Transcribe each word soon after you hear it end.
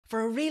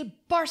For a real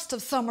burst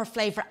of summer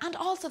flavour and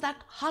also that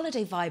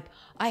holiday vibe,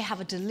 I have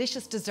a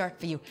delicious dessert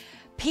for you.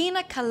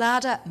 Piña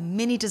Colada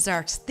Mini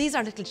Desserts. These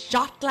are little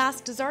shot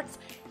glass desserts.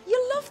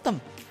 You'll love them.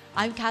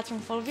 I'm Catherine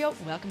Fulvio.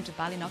 Welcome to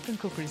Ballynockin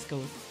Cookery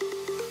School.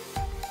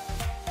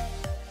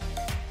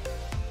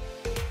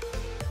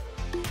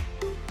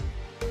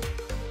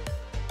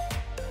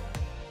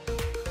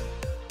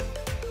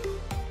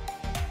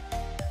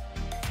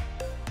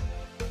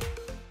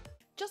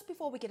 Just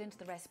before we get into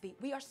the recipe,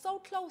 we are so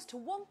close to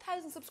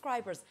 1,000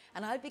 subscribers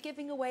and I'll be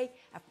giving away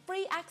a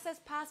free access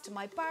pass to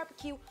my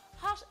barbecue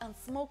hot and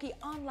smoky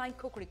online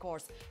cookery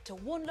course to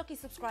one lucky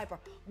subscriber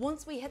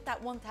once we hit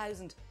that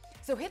 1,000.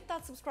 So hit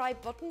that subscribe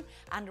button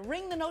and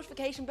ring the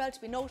notification bell to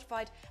be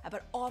notified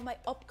about all my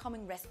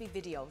upcoming recipe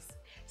videos.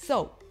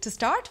 So to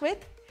start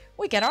with,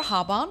 we get our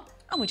hob on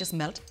and we just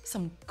melt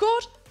some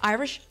good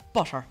Irish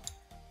butter.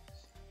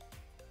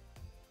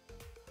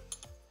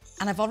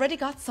 And I've already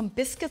got some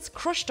biscuits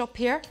crushed up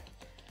here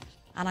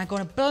and I'm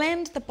going to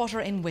blend the butter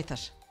in with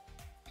it.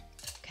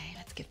 Okay,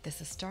 let's give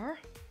this a stir.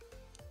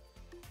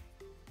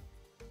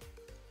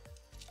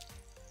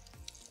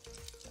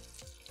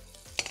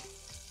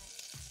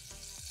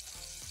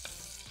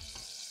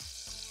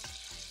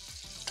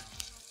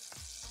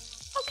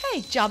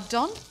 Okay, job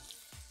done.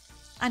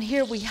 And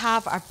here we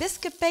have our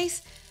biscuit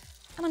base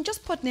and I'm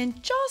just putting in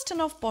just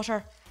enough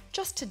butter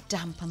just to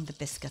dampen the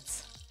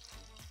biscuits.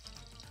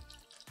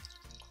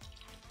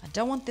 I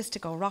don't want this to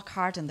go rock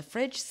hard in the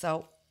fridge,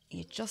 so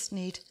you just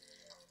need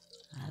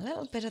a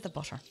little bit of the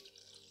butter.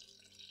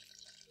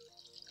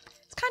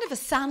 It's kind of a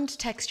sand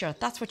texture,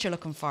 that's what you're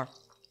looking for.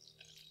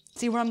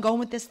 See where I'm going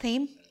with this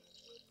theme?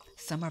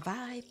 Summer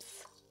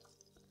vibes.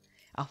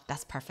 Oh,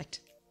 that's perfect.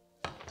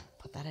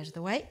 Put that out of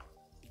the way.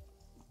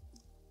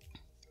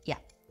 Yeah,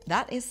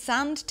 that is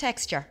sand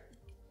texture.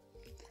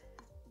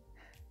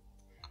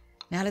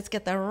 Now let's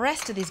get the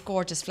rest of these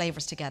gorgeous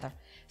flavours together.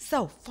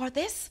 So for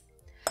this,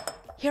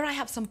 here I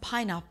have some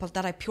pineapple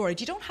that I pureed.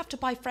 You don't have to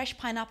buy fresh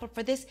pineapple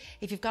for this.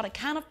 If you've got a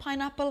can of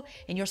pineapple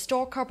in your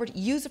store cupboard,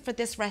 use it for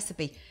this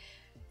recipe.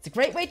 It's a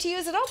great way to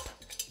use it up.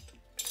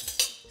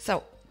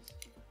 So,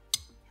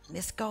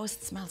 this goes,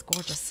 it smells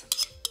gorgeous.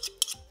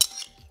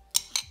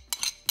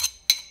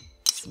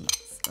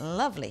 Smells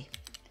lovely.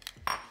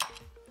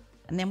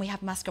 And then we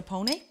have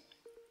mascarpone.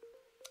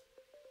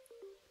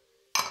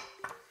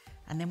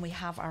 And then we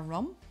have our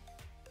rum.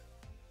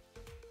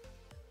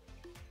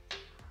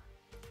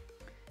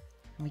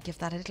 And we give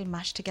that a little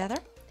mash together.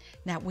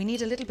 Now we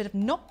need a little bit of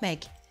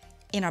nutmeg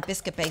in our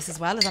biscuit base as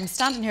well. As I'm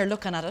standing here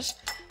looking at it,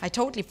 I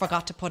totally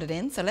forgot to put it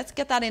in. So let's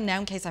get that in now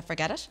in case I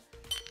forget it.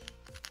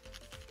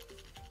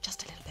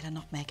 Just a little bit of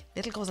nutmeg.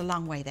 Little goes a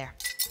long way there.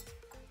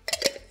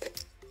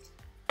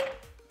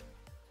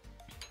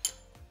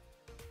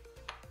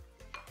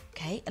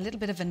 Okay, a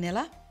little bit of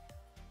vanilla.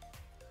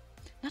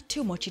 Not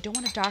too much. You don't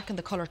want to darken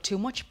the colour too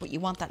much, but you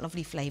want that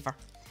lovely flavour.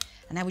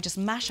 And now we just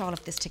mash all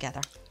of this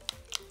together.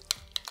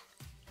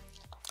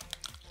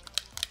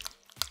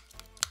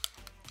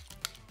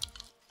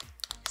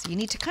 So you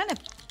need to kind of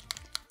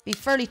be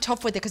fairly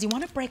tough with it because you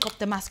want to break up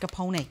the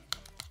mascarpone.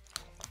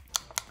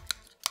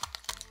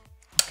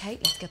 Okay,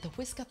 let's get the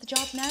whisk at the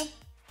job now.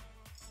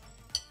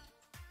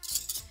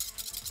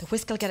 The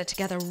whisk will get it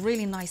together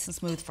really nice and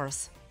smooth for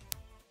us.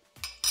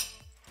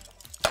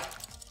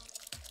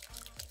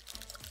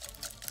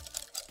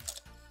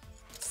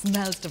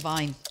 Smells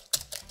divine.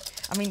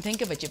 I mean,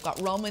 think of it. You've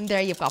got rum in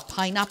there, you've got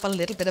pineapple, a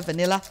little bit of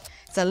vanilla.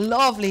 It's a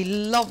lovely,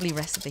 lovely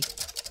recipe.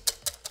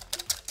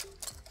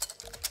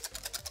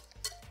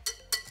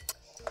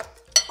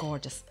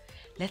 Gorgeous.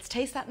 Let's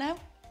taste that now.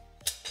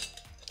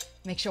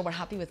 Make sure we're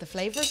happy with the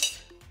flavours.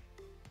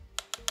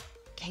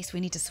 In case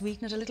we need to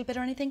sweeten it a little bit or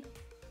anything.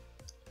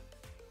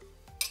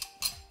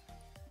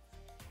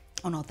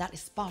 Oh no, that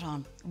is spot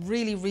on.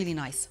 Really, really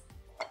nice.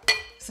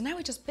 So now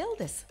we just build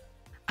this.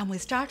 And we'll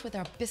start with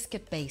our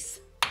biscuit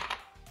base.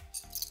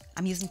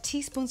 I'm using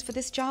teaspoons for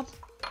this job.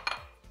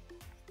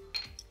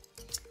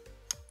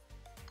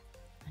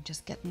 I'm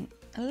just getting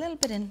a little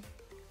bit in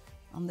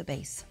on the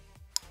base.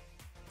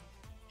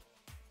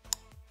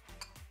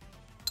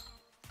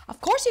 Of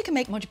course you can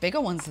make much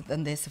bigger ones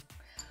than this.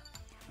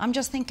 I'm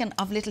just thinking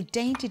of little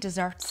dainty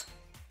desserts.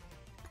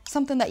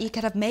 Something that you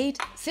could have made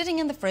sitting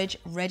in the fridge,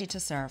 ready to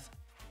serve.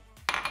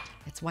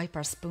 Let's wipe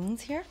our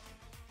spoons here.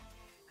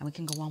 And we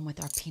can go on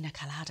with our Piña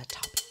Colada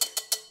topping.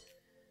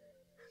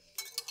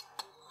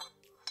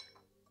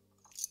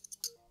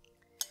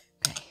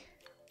 Okay.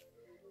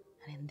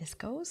 And in this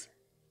goes.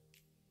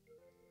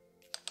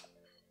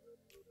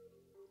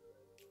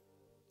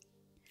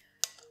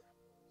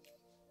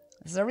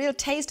 There's a real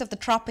taste of the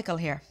tropical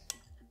here.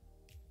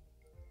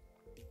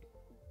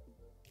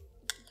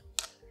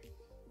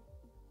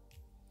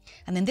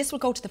 And then this will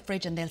go to the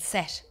fridge and they'll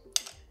set.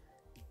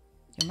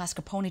 Your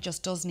mascarpone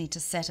just does need to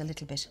set a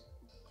little bit.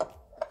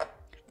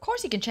 Of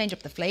course you can change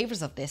up the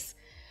flavours of this,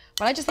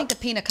 but I just think the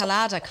Piña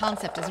Colada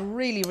concept is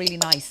really, really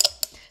nice,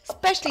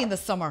 especially in the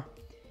summer.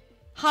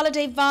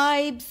 Holiday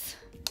vibes,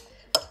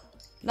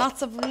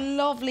 lots of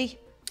lovely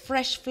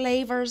fresh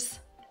flavours.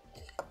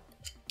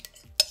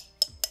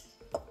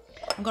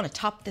 I'm going to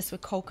top this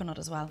with coconut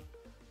as well.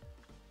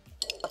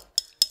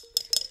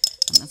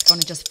 And that's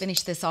going to just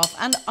finish this off.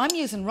 And I'm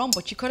using rum,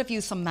 but you could have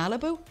used some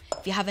Malibu.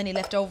 If you have any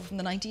left over from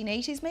the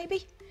 1980s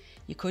maybe,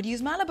 you could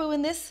use Malibu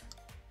in this.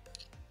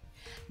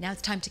 Now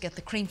it's time to get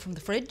the cream from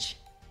the fridge.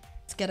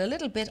 Let's get a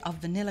little bit of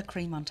vanilla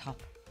cream on top.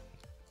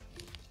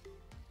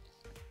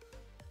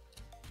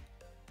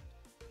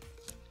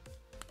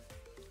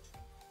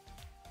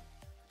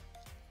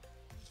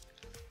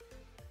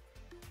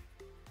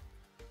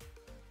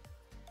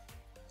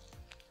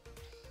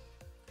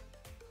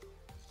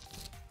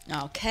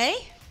 Okay,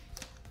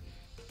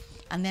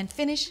 and then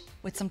finish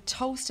with some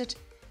toasted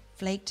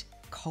flaked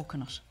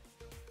coconut.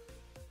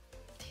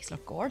 These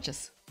look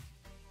gorgeous.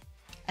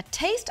 A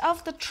taste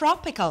of the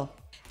tropical.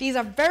 These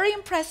are very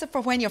impressive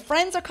for when your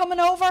friends are coming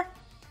over.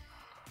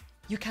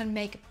 You can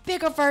make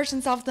bigger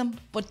versions of them,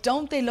 but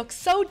don't they look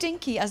so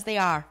dinky as they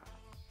are?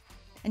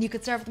 And you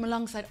could serve them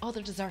alongside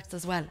other desserts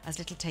as well as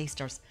little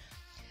tasters.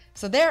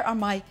 So there are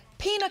my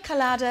Piña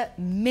Colada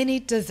Mini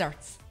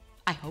Desserts.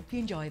 I hope you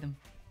enjoy them.